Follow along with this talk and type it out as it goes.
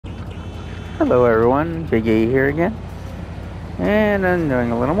Hello everyone, Big A here again, and I'm doing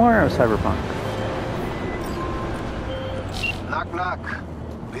a little more of Cyberpunk. Knock knock.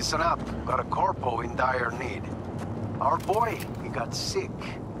 Listen up, got a corpo in dire need. Our boy, he got sick,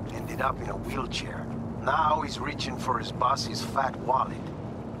 ended up in a wheelchair. Now he's reaching for his boss's fat wallet.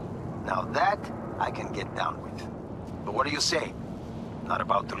 Now that I can get down with. But what do you say? Not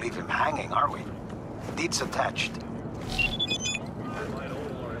about to leave him hanging, are we? Deeds attached.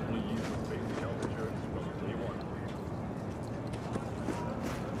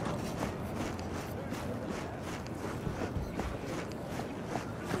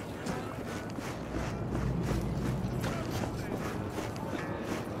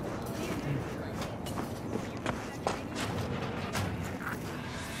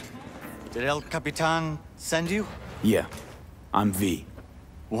 Did El Kapitan send you? Yeah, I'm V.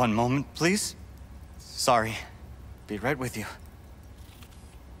 One moment, please. Sorry. Be right with you.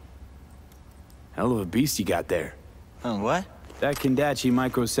 Hell of a beast you got there. What? That Kendachi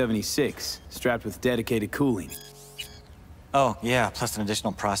Micro 76, strapped with dedicated cooling. Oh, yeah, plus an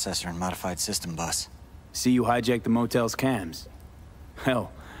additional processor and modified system bus. See you hijacked the motel's cams.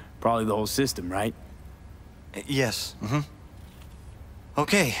 Hell, probably the whole system, right? Yes,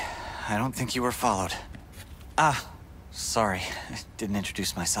 Okay, I don't think you were followed. Sorry, I didn't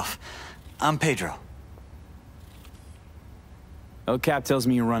introduce myself. I'm Pedro. El Cap tells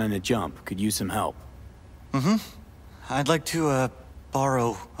me you're running a jump. Could use some help. I'd like to,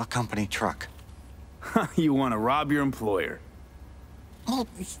 borrow a company truck. You want to rob your employer? Well,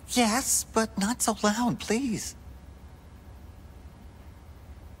 yes, but not so loud, please.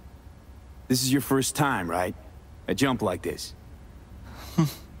 This is your first time, right? A jump like this.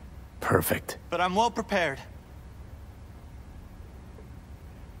 Perfect. But I'm well prepared.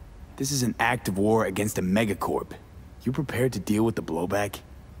 This is an act of war against a megacorp. You prepared to deal with the blowback?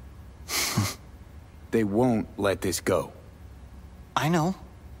 They won't let this go. I know.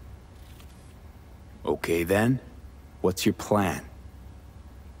 Okay then, what's your plan?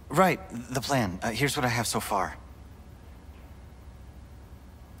 Right, the plan. Here's what I have so far.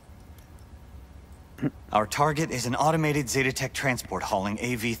 Our target is an automated Zetatech transport hauling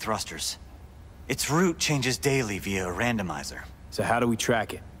AV thrusters. Its route changes daily via a randomizer. So how do we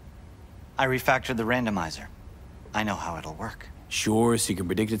track it? I refactored the randomizer. I know how it'll work. Sure, so you can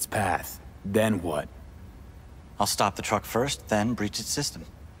predict its path. Then what? I'll stop the truck first, then breach its system.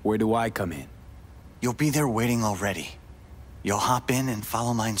 Where do I come in? You'll be there waiting already. You'll hop in and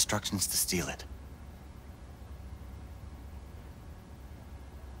follow my instructions to steal it.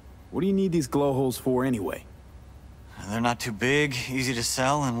 What do you need these glow holes for anyway? They're not too big, easy to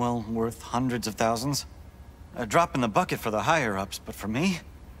sell, and well, worth hundreds of thousands. A drop in the bucket for the higher-ups, but for me,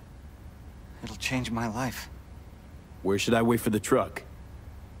 it'll change my life. Where should I wait for the truck?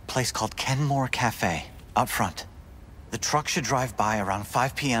 Place called Kenmore Cafe, up front. The truck should drive by around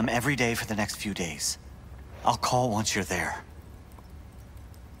 5 p.m. every day for the next few days. I'll call once you're there.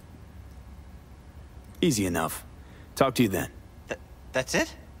 Easy enough. Talk to you then. That's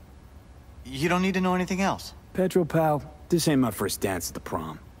it? You don't need to know anything else? Pedro, pal, this ain't my first dance at the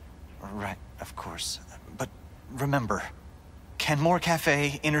prom. Right, of course. But remember, Kenmore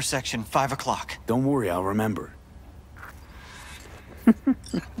Cafe, intersection, 5 o'clock. Don't worry, I'll remember.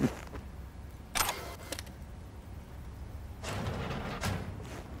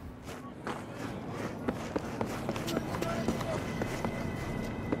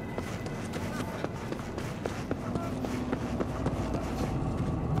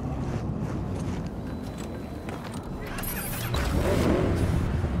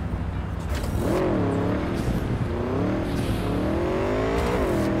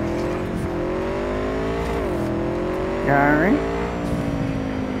 Alright.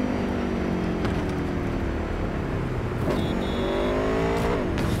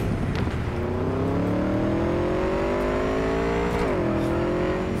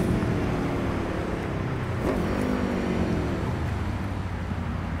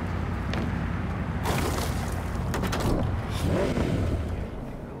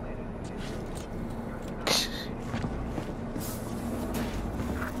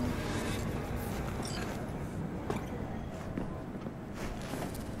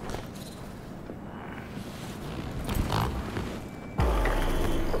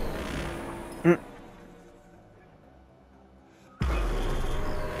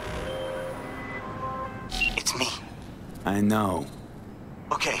 It's me. I know.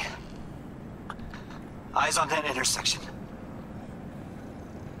 Okay. Eyes on that intersection.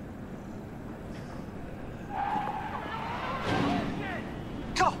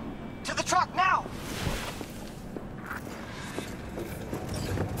 Go! To the truck now!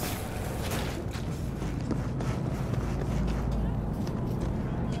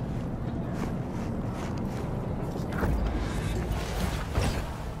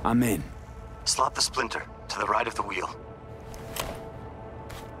 I'm in. Slot the splinter to the right of the wheel.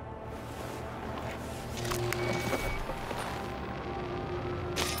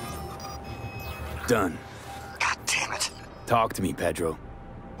 Done. God damn it. Talk to me, Pedro.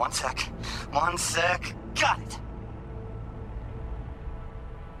 One sec. One sec. Got it.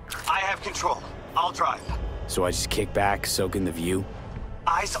 I have control. I'll drive. So I just kick back, soak in the view?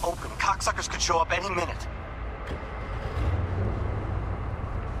 Eyes open. Cocksuckers could show up any minute.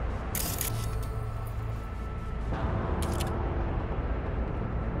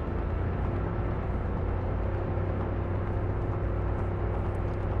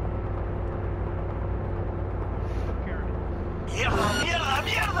 Mierda, mierda,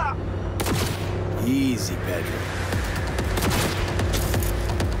 mierda! Easy, Pedro.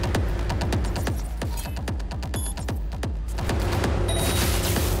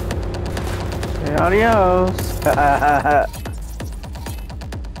 Adios.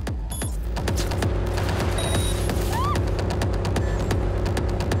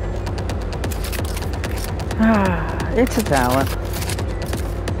 It's a talent.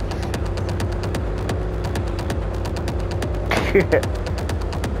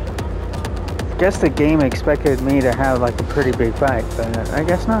 Guess the game expected me to have like a pretty big bike, but I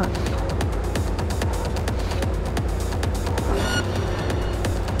guess not.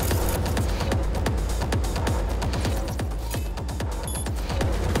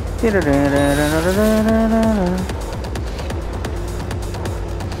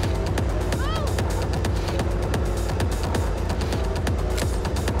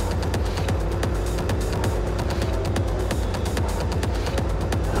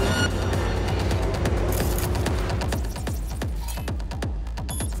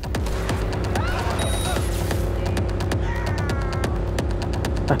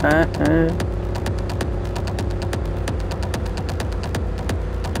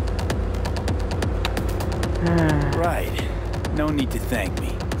 Right. No need to thank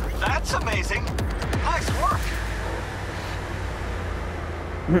me. That's amazing. Nice work.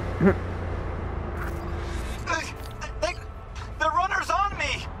 The runner's on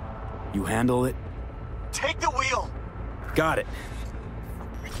me. You handle it? Take the wheel. Got it.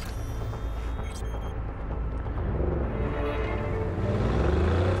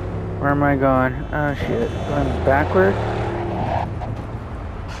 Where am I going? Oh shit, going backward?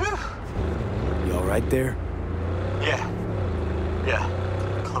 You all right there? Yeah.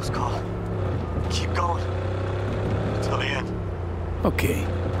 Close call. Keep going. Till the end. Okay.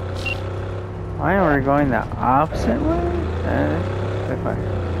 Why are we going the opposite way? Okay.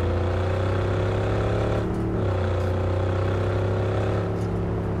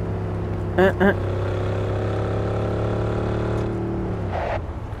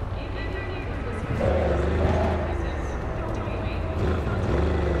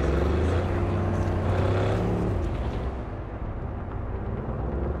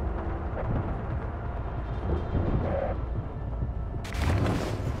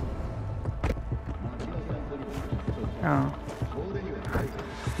 Oh.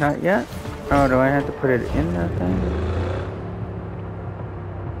 Not yet? Oh, do I have to put it in the thing?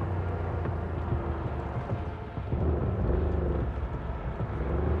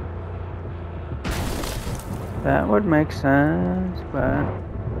 That would make sense, but...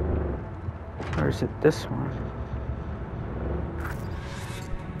 Or is it this one?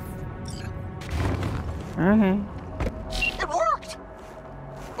 Okay. It worked!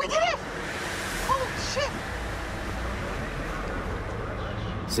 We did it! Holy shit!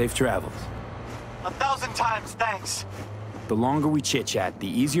 Safe travels. 1,000 times thanks. The longer we chit-chat, the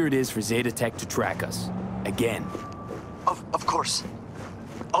easier it is for Zeta Tech to track us. Again. Of course.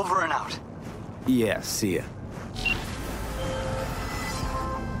 Over and out. Yeah, see ya.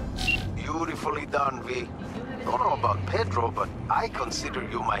 Beautifully done, V. Don't know about Pedro, but I consider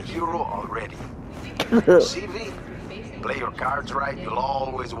you my hero already. See, V? Play your cards right, you'll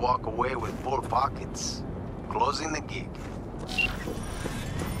always walk away with full pockets. Closing the gig.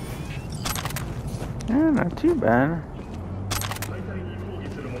 Yeah, not too bad.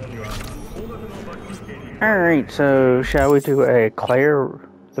 Alright, so shall we do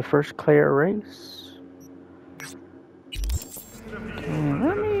the first Claire race?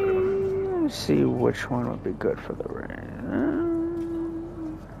 Let me see which one would be good for the race.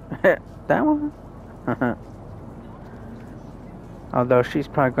 That one? Although she's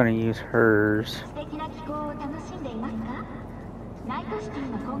probably going to use hers.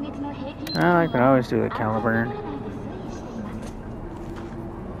 I can always do the Caliburn.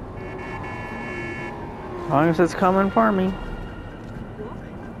 As long as it's coming for me.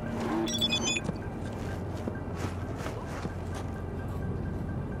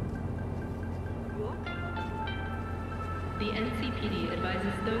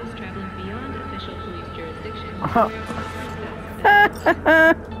 advises those traveling beyond official police jurisdiction.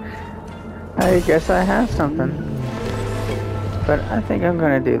 I guess I have something. But I think I'm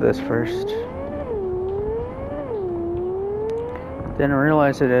gonna do this first. Didn't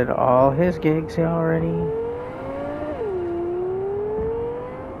realize it did all his gigs already.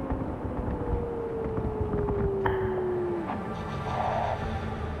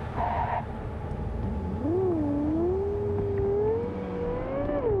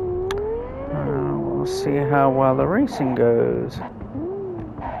 We'll see how well the racing goes.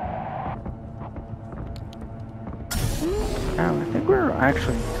 Oh, I think we're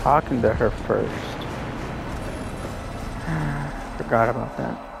actually talking to her first. Forgot about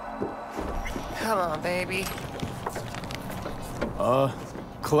that. Come on, baby.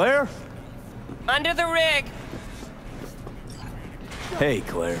 Claire? Under the rig! Hey,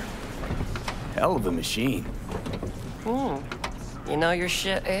 Claire. Hell of a machine. You know your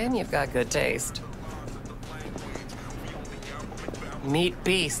shit and you've got good taste. Meet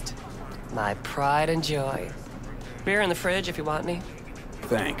Beast. My pride and joy. Beer in the fridge if you want any.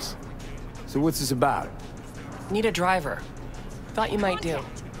 Thanks. So what's this about? Need a driver. Thought you might do.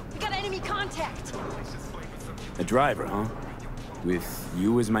 We got enemy contact. A driver, huh? With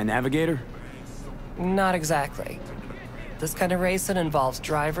you as my navigator? Not exactly. This kind of racing involves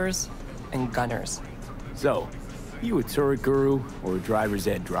drivers and gunners. So, you a turret guru or a driver's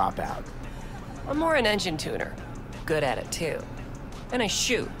ed dropout? I'm more an engine tuner. Good at it too. And I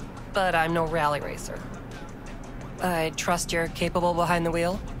shoot, but I'm no rally racer. I trust you're capable behind the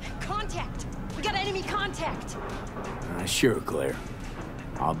wheel? Contact. We got enemy contact. Sure, Claire.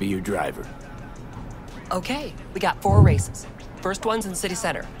 I'll be your driver. Okay, we got 4 races. First one's in City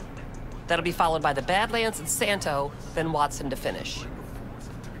Center. That'll be followed by the Badlands and Santo, then Watson to finish.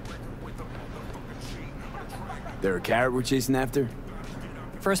 There a carrot we're chasing after?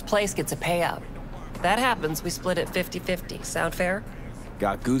 First place gets a payout. That happens, we split it 50-50. Sound fair?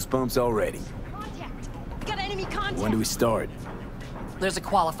 Got goosebumps already. Contact. We got enemy contact. When do we start? There's a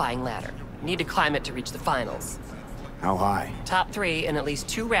qualifying ladder. Need to climb it to reach the finals. How high? Top 3 in at least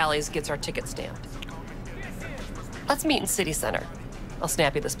 2 rallies gets our ticket stamped. Let's meet in City Center. I'll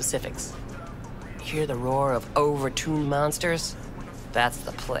snap you the specifics. Hear the roar of overtuned monsters? That's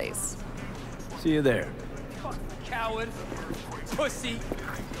the place. See you there. Coward. Pussy.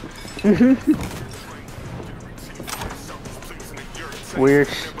 Weird.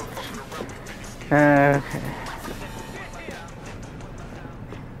 Okay.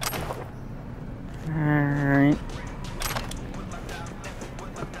 Alright.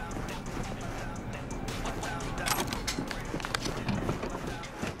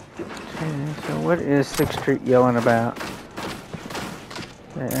 Okay, so what is 6th Street yelling about?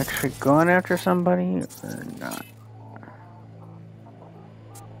 They actually going after somebody or not?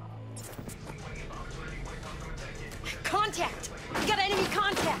 Contact. We got enemy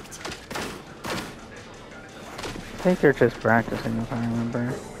contact. I think they're just practicing, if I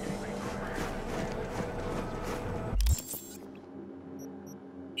remember.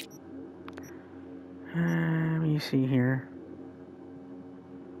 Let me see here.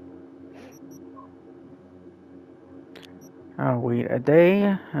 Oh, wait, a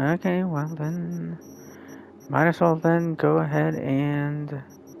day? Okay, well then, might as well then go ahead and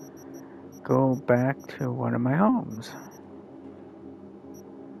go back to one of my homes.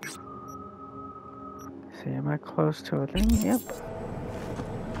 See, am I close to a thing? Yep.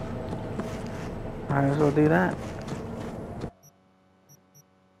 Might as well do that.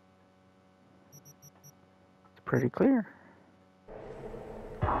 It's pretty clear.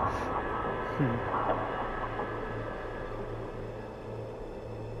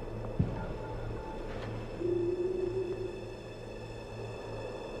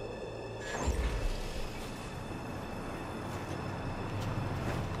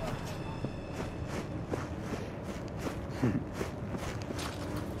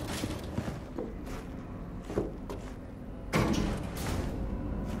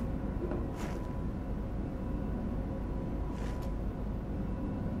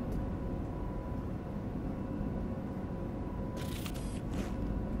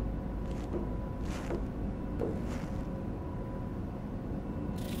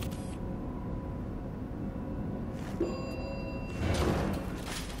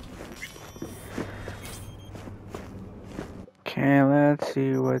 Okay, let's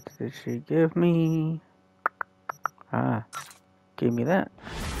see, what did she give me? Ah, gave me that.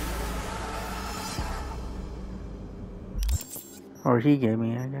 Or he gave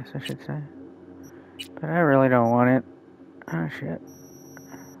me, I guess I should say. But I really don't want it. Oh shit.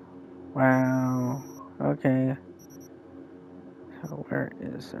 Wow. Okay. Where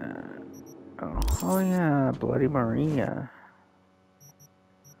is oh yeah, Bloody Maria.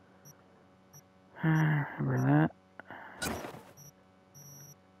 Remember that?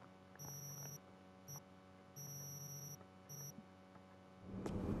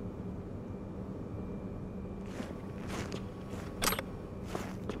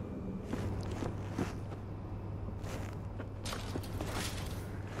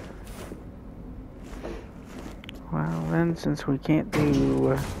 Well then, since we can't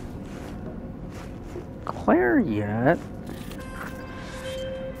do Claire yet.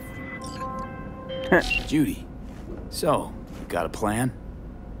 Judy, so, you got a plan?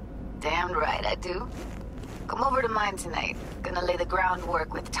 Damn right I do. Come over to mine tonight. Gonna lay the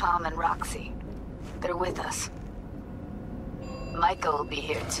groundwork with Tom and Roxy. They're with us. Micah will be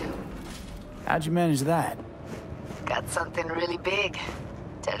here too. How'd you manage that? Got something really big.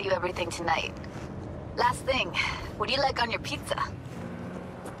 Tell you everything tonight. Last thing, what do you like on your pizza?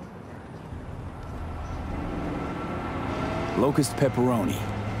 Locust pepperoni.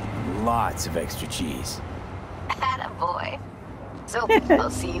 Lots of extra cheese. Attaboy. So, I'll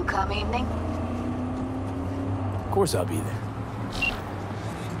see you come evening? Of course I'll be there.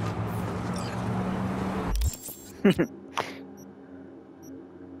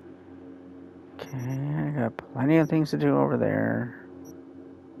 Okay, I got plenty of things to do over there.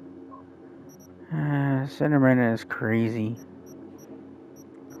 Cinnamon is crazy.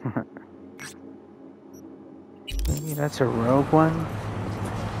 Maybe that's a rogue one?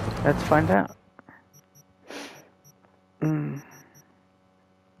 Let's find out. Okay.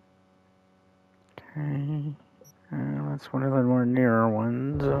 That's one of the more nearer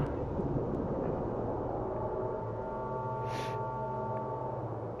ones.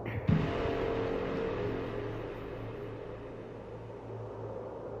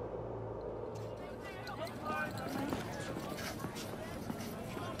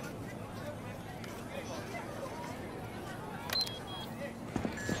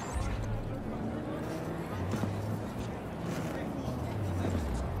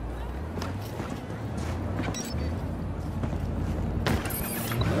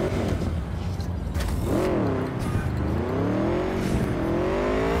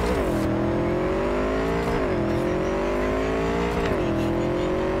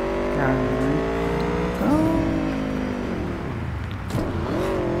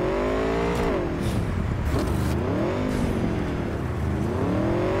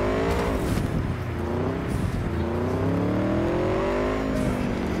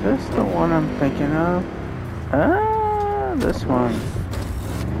 Is this the one I'm thinking of? Ah, this one.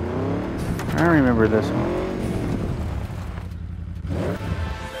 I remember this one.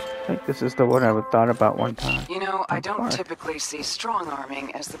 I think this is the one I thought about one time. You know, I don't typically see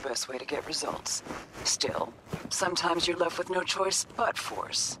strong-arming as the best way to get results. Still, sometimes you're left with no choice but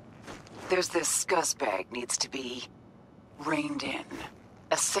force. There's this scuzzbag needs to be reined in.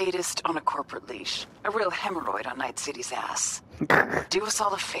 A sadist on a corporate leash. A real hemorrhoid on Night City's ass. Do us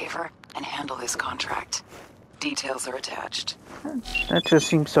all a favor and handle his contract. Details are attached. That just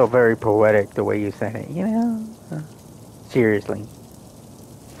seems so very poetic the way you said it, you know? Seriously.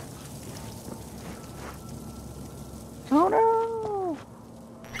 Oh no!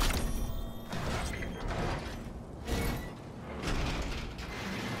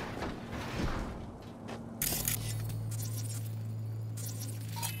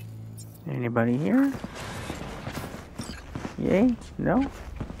 Anybody here? Yay? No?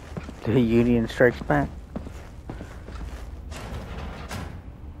 The Union strikes back.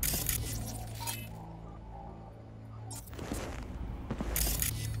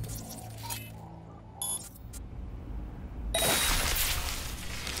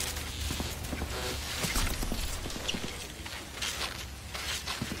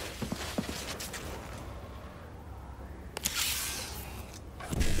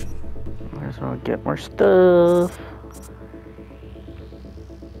 Might as well get more stuff.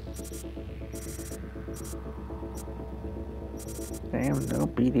 Damn, no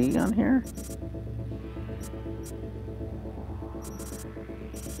BD on here?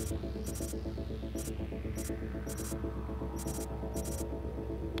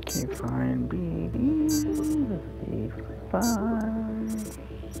 Okay, fine, BD. Fine.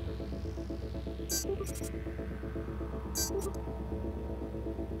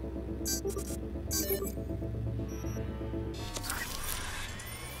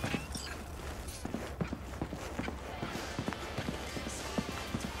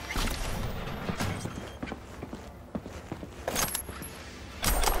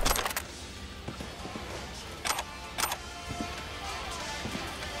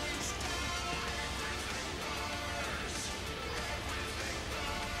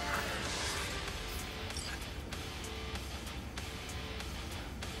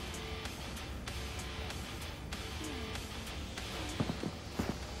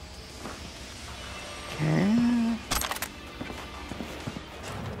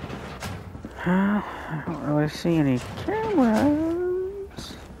 I don't really see any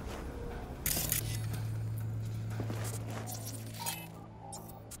cameras.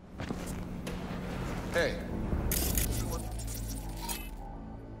 Hey.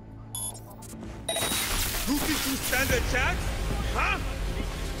 You think you stand a chance? Huh?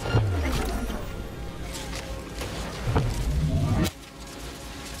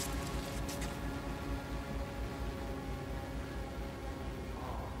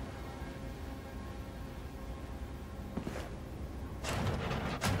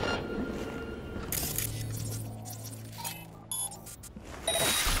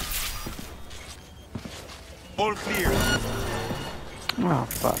 All clear. Oh,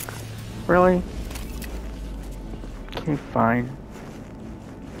 fuck. Really? Okay, fine.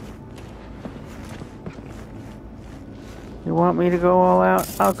 You want me to go all out?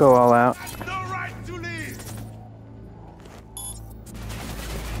 I'll go all out. No right to leave.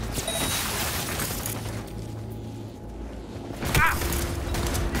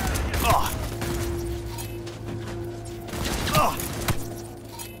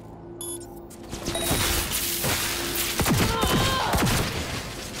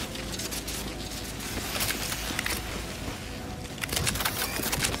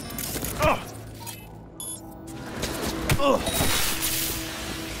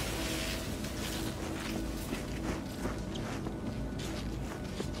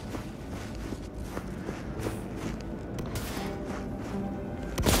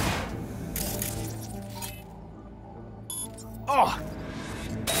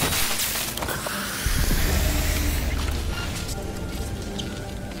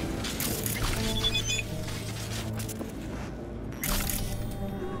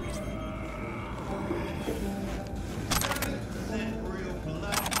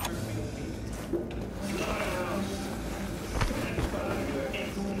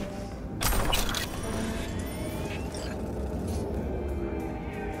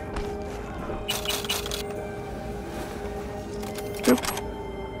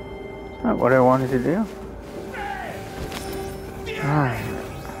 Not what I wanted to do. Alright.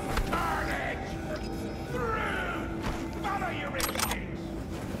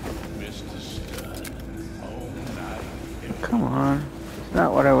 Come on. It's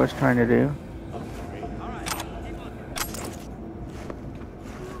not what I was trying to do.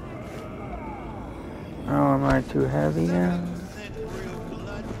 Oh, am I too heavy now?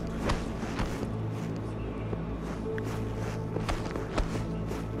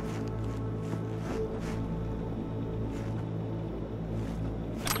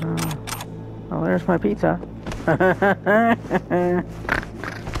 Oh, there's my pizza.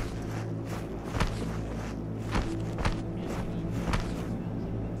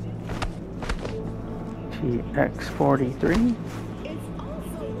 TX43.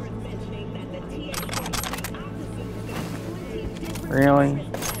 Really?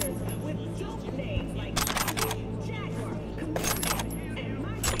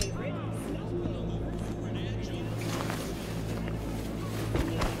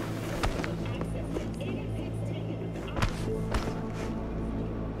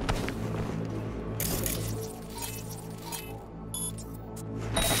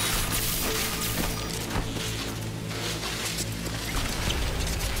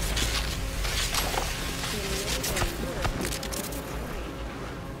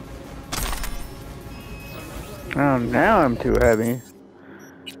 Oh, now I'm too heavy.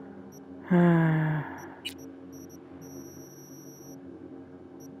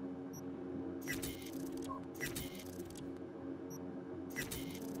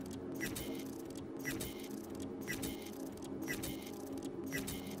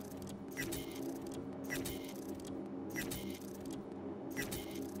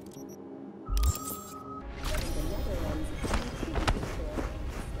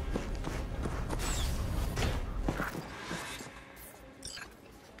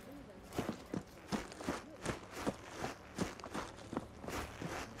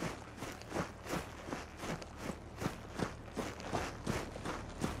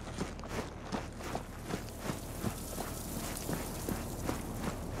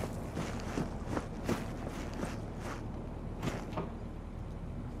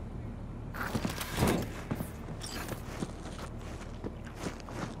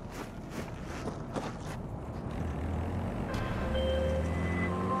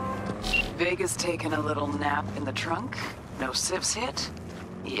 Vega's taken a little nap in the trunk. No civs hit.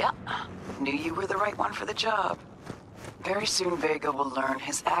 Yep. Knew you were the right one for the job. Very soon Vega will learn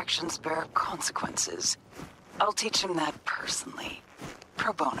his actions bear consequences. I'll teach him that personally.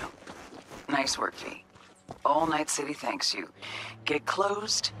 Pro bono. Nice work, V. All Night City thanks you. Get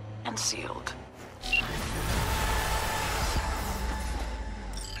closed, and sealed.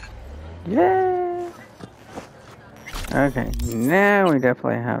 Yeah. Okay, now we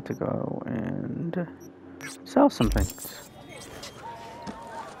definitely have to go and sell some things.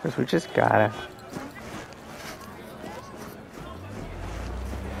 Because we just gotta.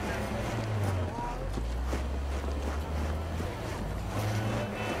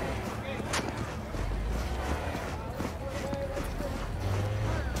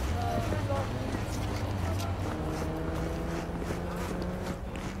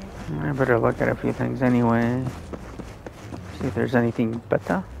 I better look at a few things anyway. See if there's anything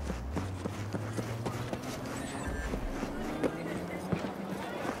better.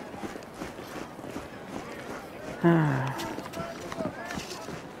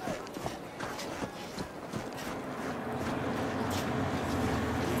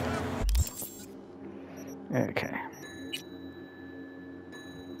 Okay.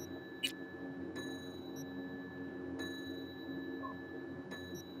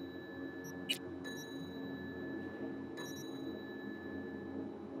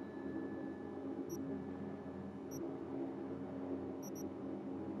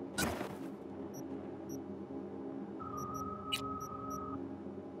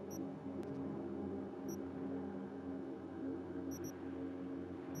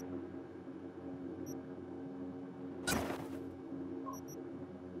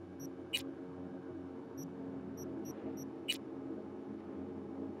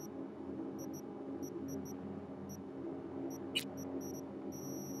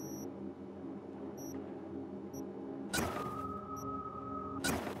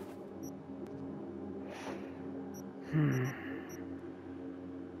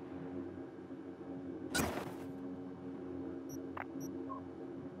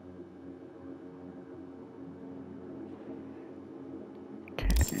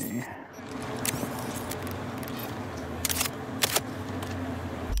 Okay.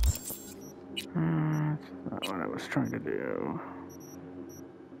 That's not what I was trying to do.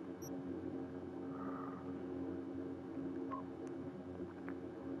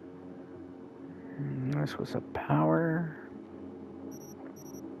 This was a power.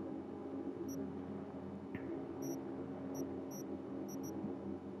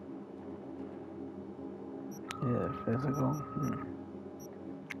 Yeah, physical.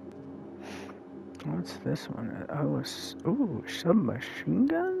 What's this one? Oh, ooh, submachine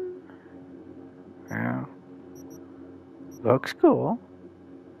gun? Wow. Looks cool.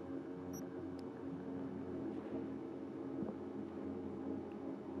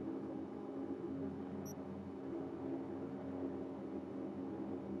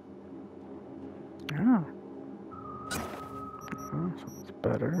 Oh. Oh, so it's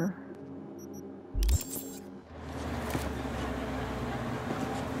better.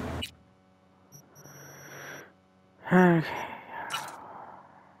 Okay.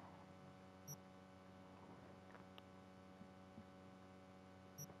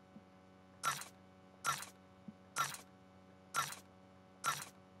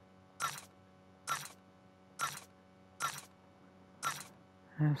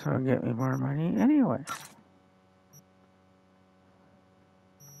 And so it'll get me more money anyway.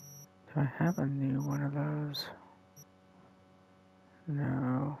 Do I have a new one of those?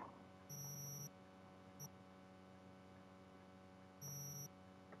 No.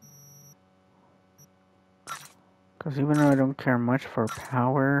 Because even though I don't care much for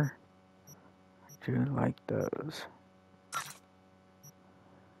power, I do like those.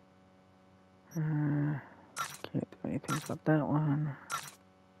 Can't do anything about that one.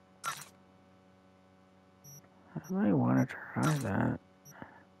 I might want to try that.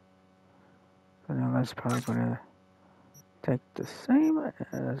 But now that's probably going to take the same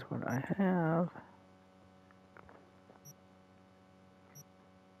as what I have.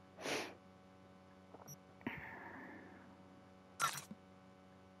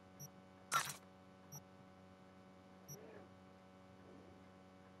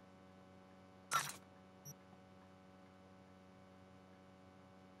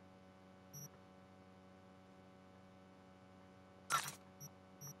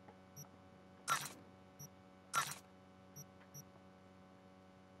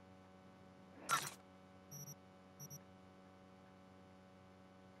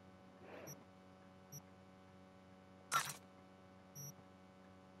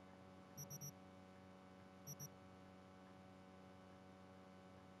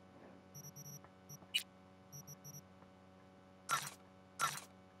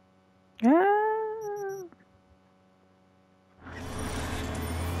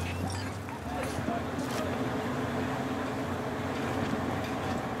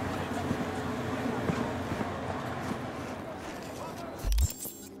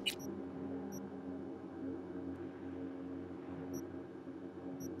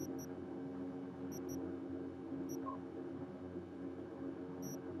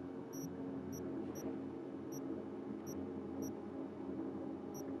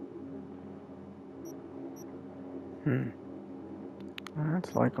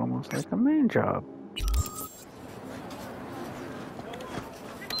 That's like almost like a main job.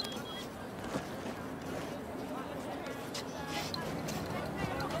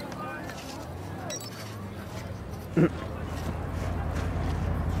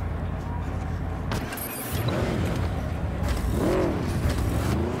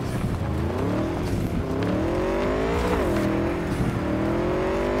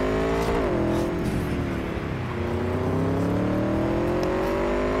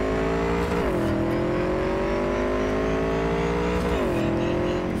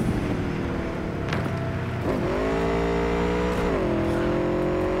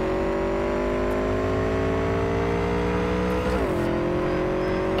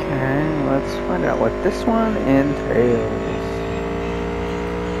 Let's find out what this one entails.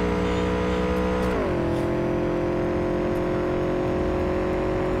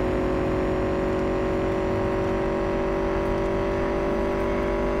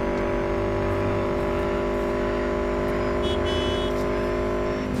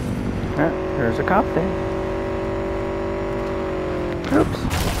 There's a cop there. Oops.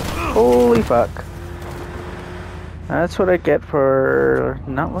 Holy fuck. That's what I get for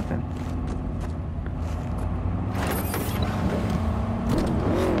not looking.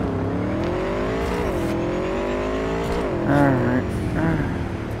 Alright.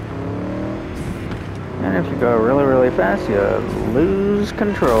 And if you go really, really fast, you lose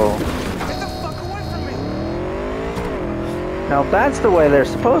control. Get the fuck away from me! Now that's the way they're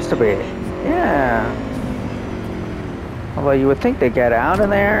supposed to be. Yeah. Although you would think they'd get out of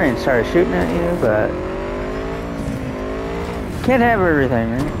there and start shooting at you, but can't have everything,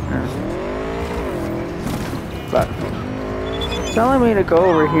 right? But it's telling me to go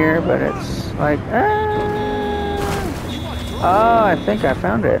over here, but it's like, oh, I think I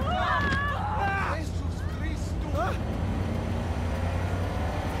found it.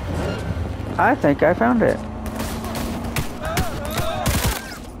 I think I found it.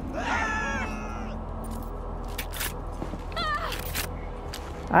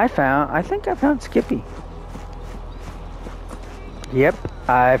 I think I found Skippy. Yep,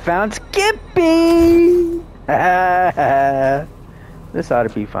 I found Skippy! This ought to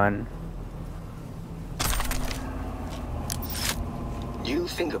be fun. New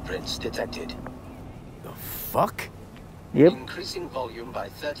fingerprints detected. The fuck? Yep. Increasing volume by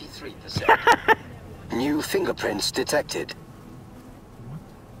 33%. New fingerprints detected.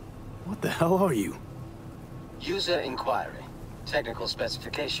 What the hell are you? User inquiry. Technical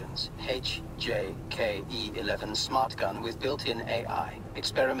specifications. HJKE11 smart gun with built-in AI.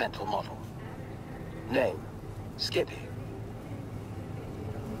 Experimental model. Name. Skippy.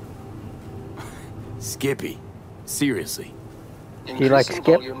 Skippy. Seriously. You like Increasing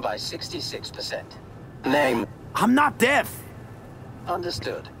Skip? volume by 66%. Name. I'm not deaf!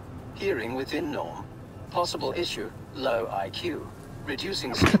 Understood. Hearing within norm. Possible issue. Low IQ.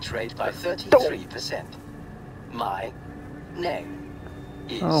 Reducing speech rate by 33%. My name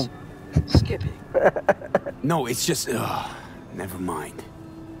is Skippy. No, it's just... never mind.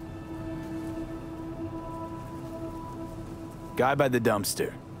 Guy by the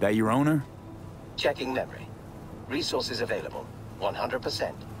dumpster. That your owner? Checking memory. Resources available.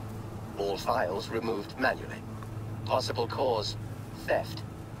 100%. All files removed manually. Possible cause. Theft.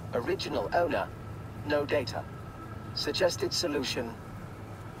 Original owner. No data. Suggested solution.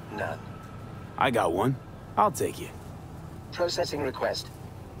 None. I got one. I'll take it. Processing request.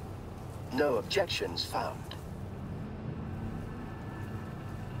 No objections found.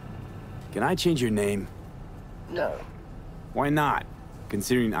 Can I change your name? No. Why not?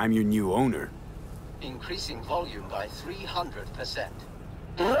 Considering I'm your new owner. Increasing volume by 300%.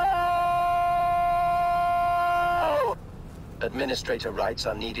 Administrator rights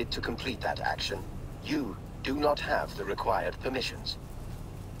are needed to complete that action. You do not have the required permissions.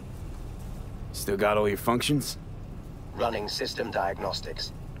 Still got all your functions? Running system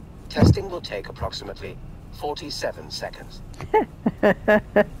diagnostics. Testing will take approximately 47 seconds.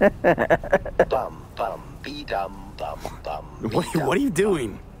 Bum, bum, be-dum, bum, bum, be-dum, What are you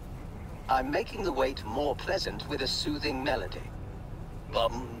doing? I'm making the wait more pleasant with a soothing melody.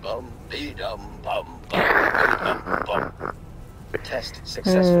 Bum, bum, be-dum, bum, bum, be-dum, bum. Test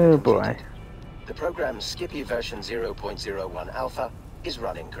successfully completed. Boy. The program's Skippy version 0.01 alpha is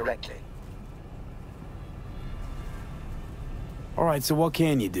running correctly. Alright, so what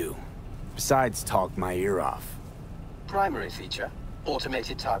can you do? Besides talk my ear off. Primary feature,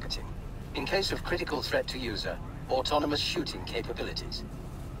 automated targeting. In case of critical threat to user, autonomous shooting capabilities.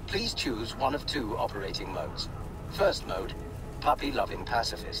 Please choose one of two operating modes. First mode, puppy-loving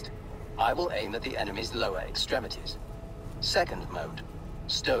pacifist. I will aim at the enemy's lower extremities. Second mode,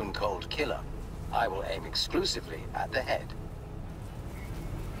 Stone Cold Killer. I will aim exclusively at the head.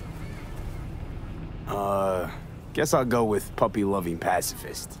 Guess I'll go with puppy-loving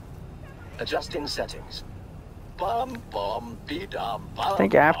pacifist. Adjusting settings. I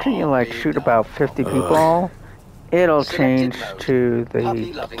think after you like shoot about 50 people, it'll change to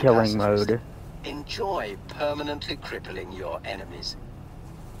the killing mode. Enjoy permanently crippling your enemies.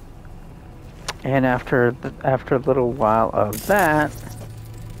 And after a little while of that,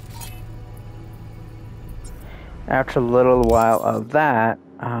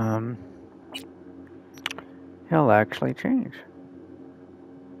 he'll actually change.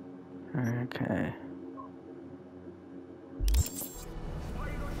 Okay.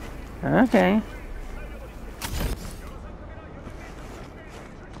 Okay.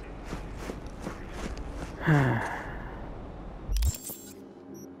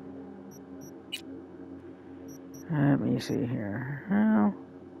 Let me see here. Well,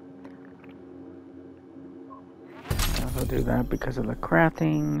 I'll do that because of the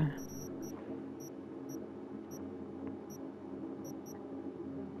crafting.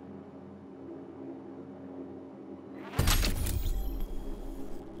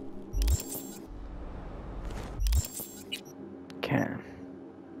 Okay.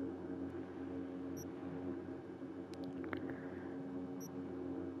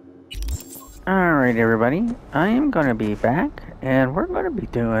 Alright, everybody. I am going to be back, and we're going to be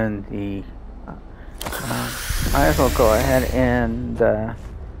doing the... might as well go ahead and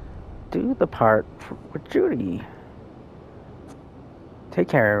do the part with Judy. Take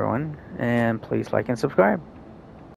care, everyone, and please like and subscribe.